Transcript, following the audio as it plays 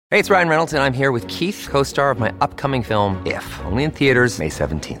Hey, it's Ryan Reynolds, and I'm here with Keith, co-star of my upcoming film, If, only in theaters May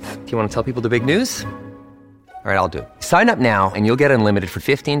 17th. Do you want to tell people the big news? All right, I'll do it. Sign up now and you'll get unlimited for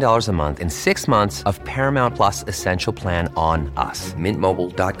 $15 a month and 6 months of Paramount Plus Essential Plan on us.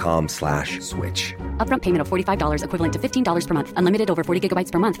 MintMobile.com/switch. Upfront payment of $45 equivalent to $15 per month. Unlimited over 40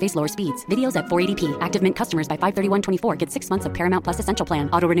 gigabytes per month. Face lower speeds. Videos at 480p. Active Mint customers by 531.24 get 6 months of Paramount Plus Essential Plan.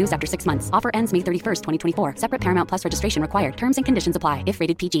 Auto renews after 6 months. Offer ends May 31st, 2024. Separate Paramount Plus registration required. Terms and conditions apply if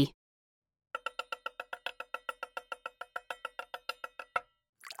rated PG.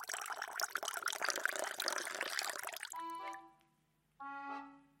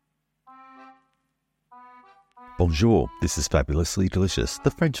 Bonjour, this is Fabulously Delicious, the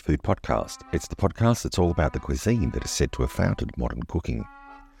French food podcast. It's the podcast that's all about the cuisine that is said to have founded modern cooking.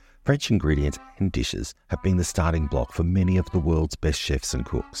 French ingredients and dishes have been the starting block for many of the world's best chefs and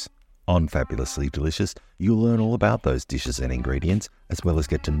cooks. On Fabulously Delicious, you'll learn all about those dishes and ingredients, as well as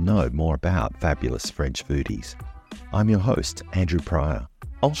get to know more about fabulous French foodies. I'm your host, Andrew Pryor.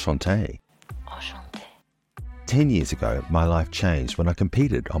 Enchanté. 10 years ago, my life changed when I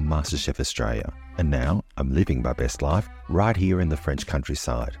competed on MasterChef Australia, and now I'm living my best life right here in the French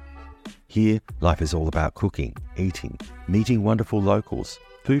countryside. Here, life is all about cooking, eating, meeting wonderful locals,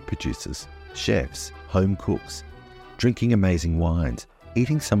 food producers, chefs, home cooks, drinking amazing wines,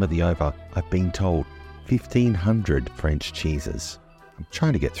 eating some of the over, I've been told, 1,500 French cheeses. I'm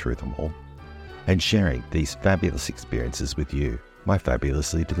trying to get through them all. And sharing these fabulous experiences with you, my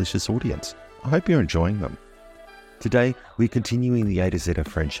fabulously delicious audience. I hope you're enjoying them. Today, we're continuing the A to Z of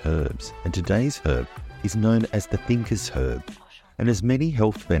French herbs, and today's herb is known as the thinker's herb, and has many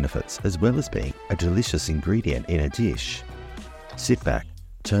health benefits as well as being a delicious ingredient in a dish. Sit back,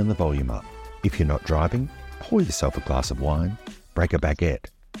 turn the volume up. If you're not driving, pour yourself a glass of wine, break a baguette,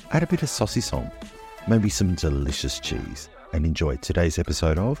 add a bit of saucisson, maybe some delicious cheese, and enjoy today's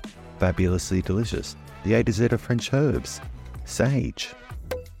episode of Fabulously Delicious, the A to Z of French herbs, Sage.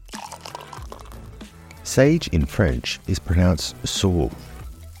 Sage in French is pronounced sauge,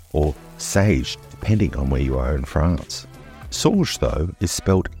 or sage, depending on where you are in France. Sauge, though, is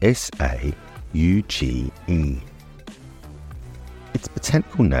spelled S-A-U-G-E. Its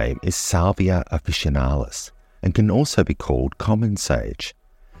botanical name is Salvia officinalis and can also be called common sage.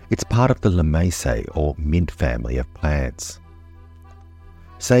 It's part of the Lamaceae or mint family of plants.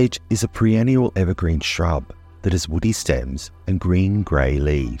 Sage is a perennial evergreen shrub that has woody stems and green-grey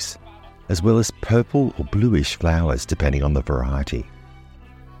leaves, as well as purple or bluish flowers depending on the variety.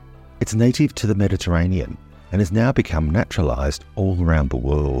 It's native to the Mediterranean and has now become naturalised all around the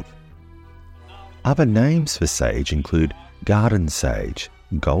world. Other names for sage include garden sage,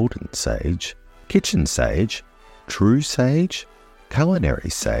 golden sage, kitchen sage, true sage, culinary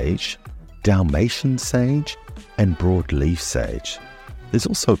sage, Dalmatian sage, and broadleaf sage. There's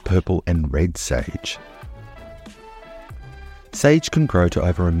also purple and red sage. Sage can grow to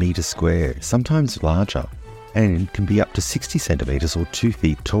over 1 metre square, sometimes larger, and can be up to 60 centimetres or 2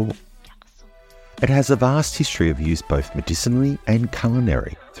 feet tall. It has a vast history of use both medicinally and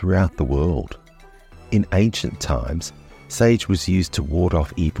culinary throughout the world. In ancient times, sage was used to ward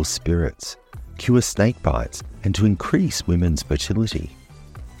off evil spirits, cure snake bites, and to increase women's fertility.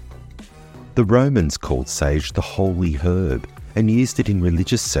 The Romans called sage the holy herb and used it in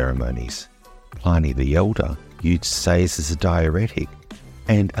religious ceremonies. Pliny the Elder used sage as a diuretic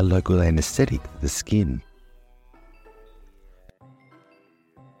and a local anaesthetic for the skin.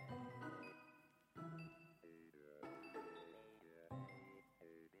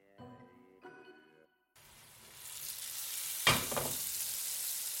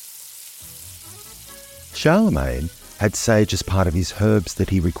 Charlemagne had sage as part of his herbs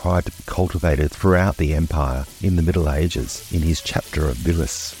that he required to be cultivated throughout the empire in the Middle Ages in his chapter of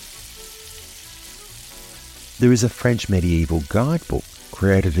Billis. There is a French medieval guidebook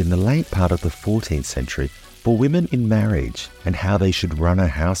created in the late part of the 14th century for women in marriage and how they should run a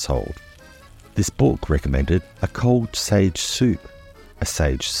household. This book recommended a cold sage soup, a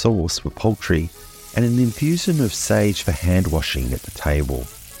sage sauce for poultry, and an infusion of sage for hand washing at the table.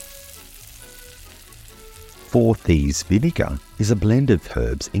 Four Thieves vinegar is a blend of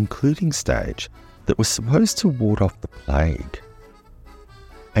herbs, including sage, that was supposed to ward off the plague.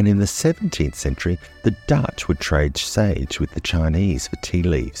 And in the 17th century, the Dutch would trade sage with the Chinese for tea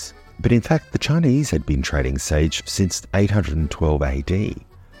leaves. But in fact, the Chinese had been trading sage since 812 AD,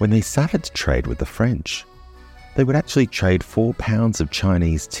 when they started to trade with the French. They would actually trade 4 pounds of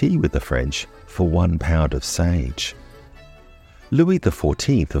Chinese tea with the French for 1 pound of sage. Louis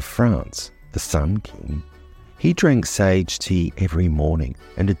XIV of France, the Sun King, he drank sage tea every morning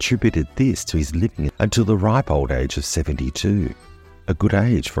and attributed this to his living until the ripe old age of 72. a good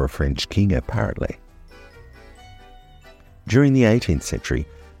age for a French king apparently. During the 18th century,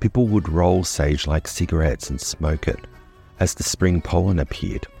 people would roll sage like cigarettes and smoke it. As the spring pollen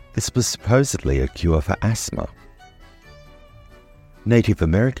appeared, this was supposedly a cure for asthma. Native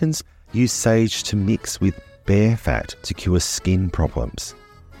Americans used sage to mix with bear fat to cure skin problems.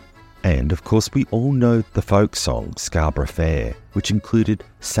 And of course we all know the folk song Scarborough Fair, which included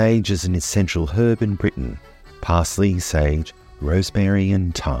sage as an essential herb in Britain: parsley, sage, rosemary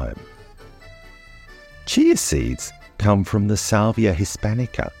and thyme. Chia seeds come from the Salvia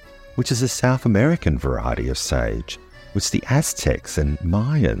hispanica, which is a South American variety of sage, which the Aztecs and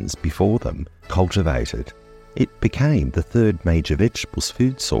Mayans before them cultivated. It became the third major vegetables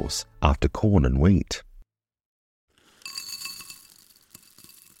food source after corn and wheat.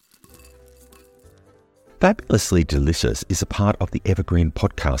 Fabulously Delicious is a part of the Evergreen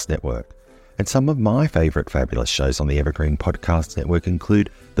Podcast Network, and some of my favourite fabulous shows on the Evergreen Podcast Network include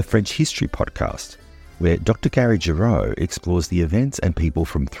the French History Podcast, where Dr. Gary Giraud explores the events and people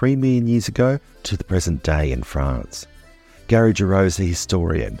from 3 million years ago to the present day in France. Gary Giraud is a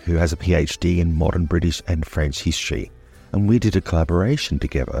historian who has a PhD in modern British and French history, and we did a collaboration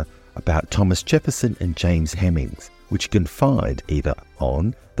together about Thomas Jefferson and James Hemings, which you can find either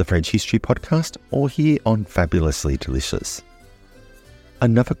on the French History Podcast or here on Fabulously Delicious.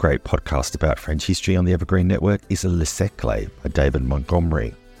 Another great podcast about French history on the Evergreen Network is Le Siècle by David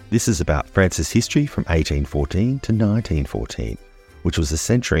Montgomery. This is about France's history from 1814 to 1914, which was a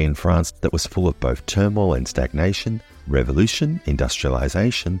century in France that was full of both turmoil and stagnation, revolution,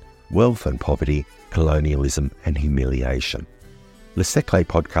 industrialisation, wealth and poverty, colonialism and humiliation. Le Siècle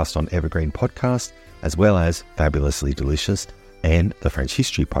podcast on Evergreen Podcast, as well as Fabulously Delicious and the French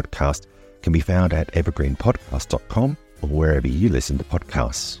History Podcast, can be found at evergreenpodcast.com or wherever you listen to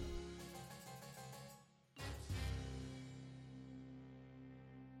podcasts.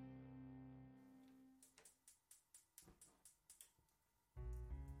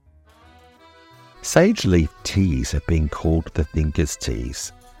 Sage leaf teas have been called the thinker's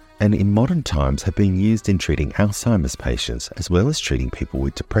teas, and in modern times have been used in treating Alzheimer's patients as well as treating people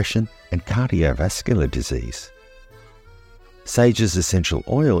with depression and cardiovascular disease. Sage's essential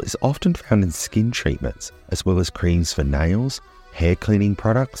oil is often found in skin treatments as well as creams for nails, hair cleaning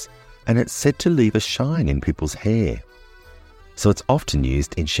products, and it's said to leave a shine in people's hair. So it's often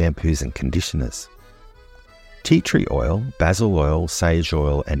used in shampoos and conditioners. Tea tree oil, basil oil, sage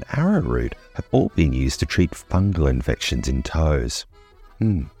oil and arrowroot have all been used to treat fungal infections in toes.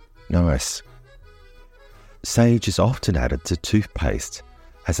 Nice. Sage is often added to toothpaste,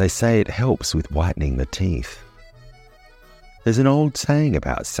 as they say it helps with whitening the teeth. There's an old saying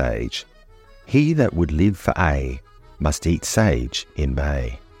about sage: he that would live for aye must eat sage in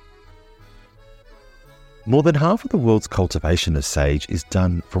May. More than half of the world's cultivation of sage is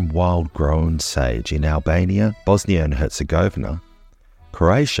done from wild-grown sage in Albania, Bosnia and Herzegovina,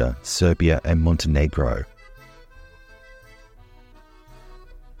 Croatia, Serbia and Montenegro.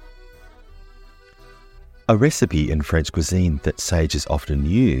 A recipe in French cuisine that sage is often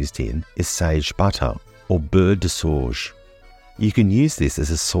used in is sage butter, or beurre de sauge. You can use this as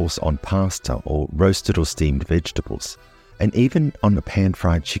a sauce on pasta or roasted or steamed vegetables, and even on a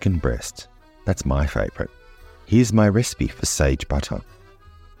pan-fried chicken breast. That's my favourite. Here's my recipe for sage butter.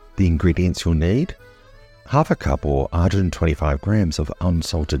 The ingredients you'll need: half a cup or 125 grams of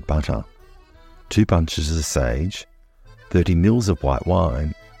unsalted butter, 2 bunches of sage, 30 ml of white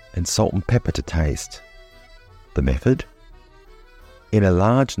wine, and salt and pepper to taste. The method: in a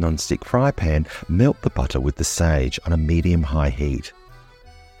large non-stick fry pan, melt the butter with the sage on a medium-high heat.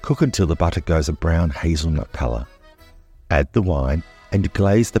 Cook until the butter goes a brown hazelnut colour. Add the wine and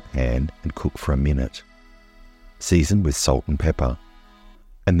glaze the pan and cook for a minute. Season with salt and pepper,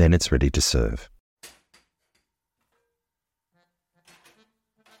 and then it's ready to serve.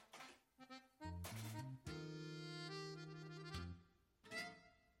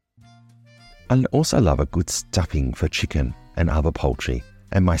 I also love a good stuffing for chicken and other poultry,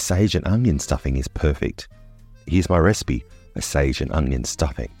 and my sage and onion stuffing is perfect. Here's my recipe for sage and onion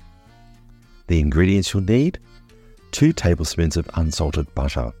stuffing. The ingredients you'll need: 2 tablespoons of unsalted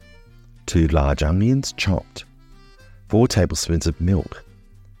butter, 2 large onions chopped, 4 tablespoons of milk,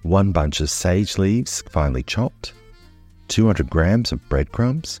 1 bunch of sage leaves finely chopped, 200 grams of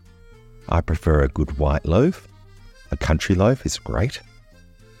breadcrumbs. I prefer a good white loaf. A country loaf is great.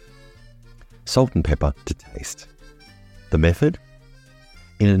 Salt and pepper to taste. The method: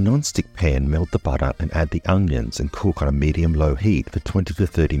 in a non-stick pan, melt the butter and add the onions and cook on a medium-low heat for 20 to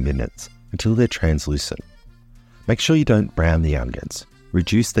 30 minutes until they're translucent. Make sure you don't brown the onions.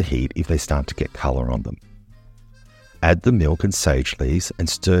 Reduce the heat if they start to get colour on them. Add the milk and sage leaves and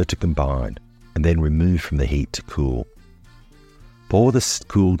stir to combine, and then remove from the heat to cool. Pour the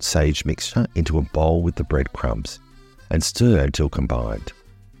cooled sage mixture into a bowl with the breadcrumbs and stir until combined.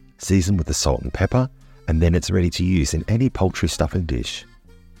 Season with the salt and pepper, and then it's ready to use in any poultry stuffing dish.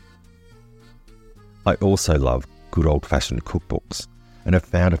 I also love good old-fashioned cookbooks, and have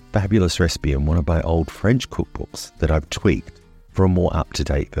found a fabulous recipe in one of my old French cookbooks that I've tweaked for a more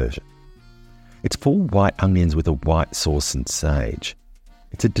up-to-date version. It's 4 white onions with a white sauce and sage.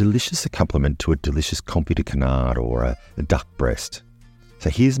 It's a delicious accompaniment to a delicious confit de canard or a duck breast. So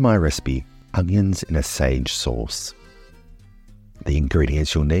here's my recipe, onions in a sage sauce. The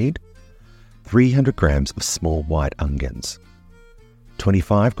ingredients you'll need: 300 grams of small white onions,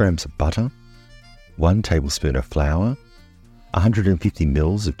 25 grams of butter, 1 tablespoon of flour, 150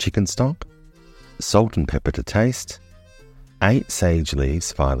 ml of chicken stock, salt and pepper to taste, 8 sage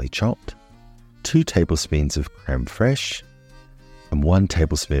leaves finely chopped, 2 tablespoons of creme fraiche, and 1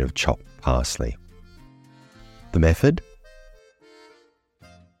 tablespoon of chopped parsley. The method: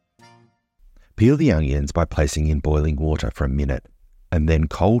 peel the onions by placing in boiling water for a minute, and then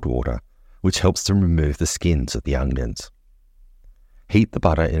cold water, which helps to remove the skins of the onions. Heat the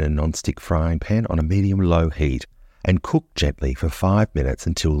butter in a non-stick frying pan on a medium-low heat and cook gently for 5 minutes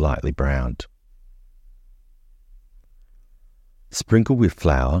until lightly browned. Sprinkle with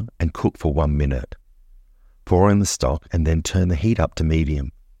flour and cook for 1 minute. Pour in the stock and then turn the heat up to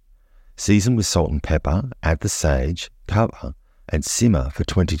medium. Season with salt and pepper, add the sage, cover, and simmer for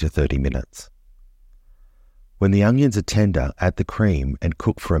 20 to 30 minutes. When the onions are tender, add the cream and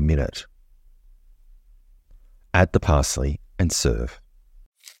cook for a minute. Add the parsley and serve.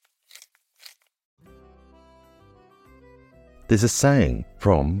 There's a saying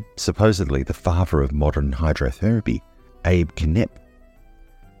from, supposedly, the father of modern hydrotherapy, Abe Knepp.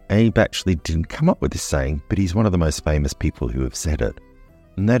 Abe actually didn't come up with this saying, but he's one of the most famous people who have said it.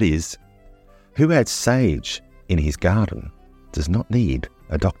 And that is, who adds sage in his garden does not need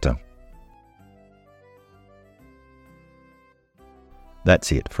a doctor.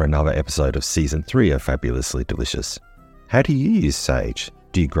 That's it for another episode of Season 3 of Fabulously Delicious. How do you use sage?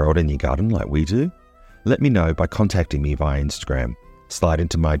 Do you grow it in your garden like we do? Let me know by contacting me via Instagram. Slide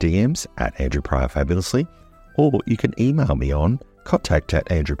into my DMs at Andrew Pryor Fabulously, or you can email me on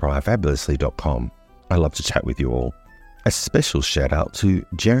contact@andrewpryorfabulously.com. I love to chat with you all. A special shout out to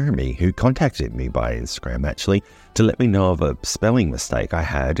Jeremy, who contacted me by Instagram actually to let me know of a spelling mistake I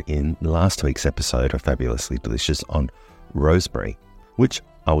had in last week's episode of Fabulously Delicious on rosemary, which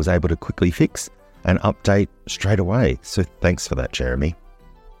I was able to quickly fix and update straight away. So thanks for that, Jeremy.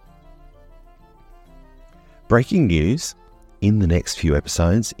 Breaking news: in the next few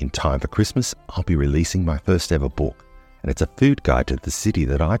episodes, in time for Christmas, I'll be releasing my first ever book, and it's a food guide to the city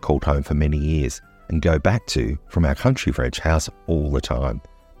that I called home for many years and go back to from our country French house all the time,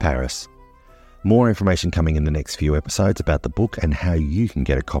 Paris. More information coming in the next few episodes about the book and how you can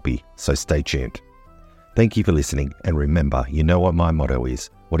get a copy, so stay tuned. Thank you for listening, and remember, you know what my motto is: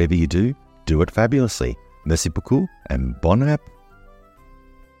 whatever you do, do it fabulously. Merci beaucoup, and bon app.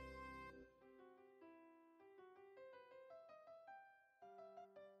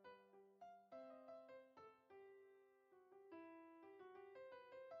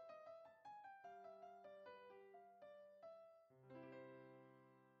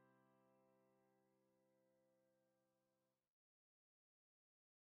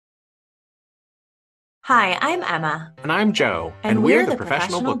 Hi, I'm Emma. And I'm Joe. And we're the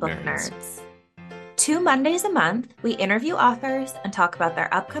Professional Book Nerds. 2 Mondays a month, we interview authors and talk about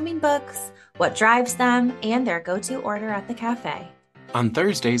their upcoming books, what drives them, and their go-to order at the cafe. On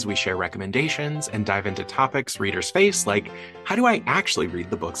Thursdays, we share recommendations and dive into topics readers face, like how do I actually read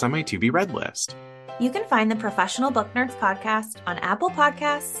the books on my to-be-read list? You can find the Professional Book Nerds podcast on Apple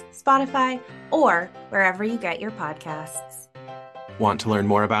Podcasts, Spotify, or wherever you get your podcasts. Want to learn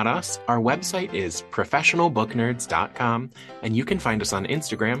more about us? Our website is professionalbooknerds.com, and you can find us on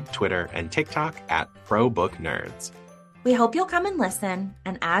Instagram, Twitter, and TikTok at ProBookNerds. We hope you'll come and listen,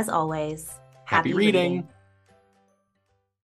 and as always, Happy reading.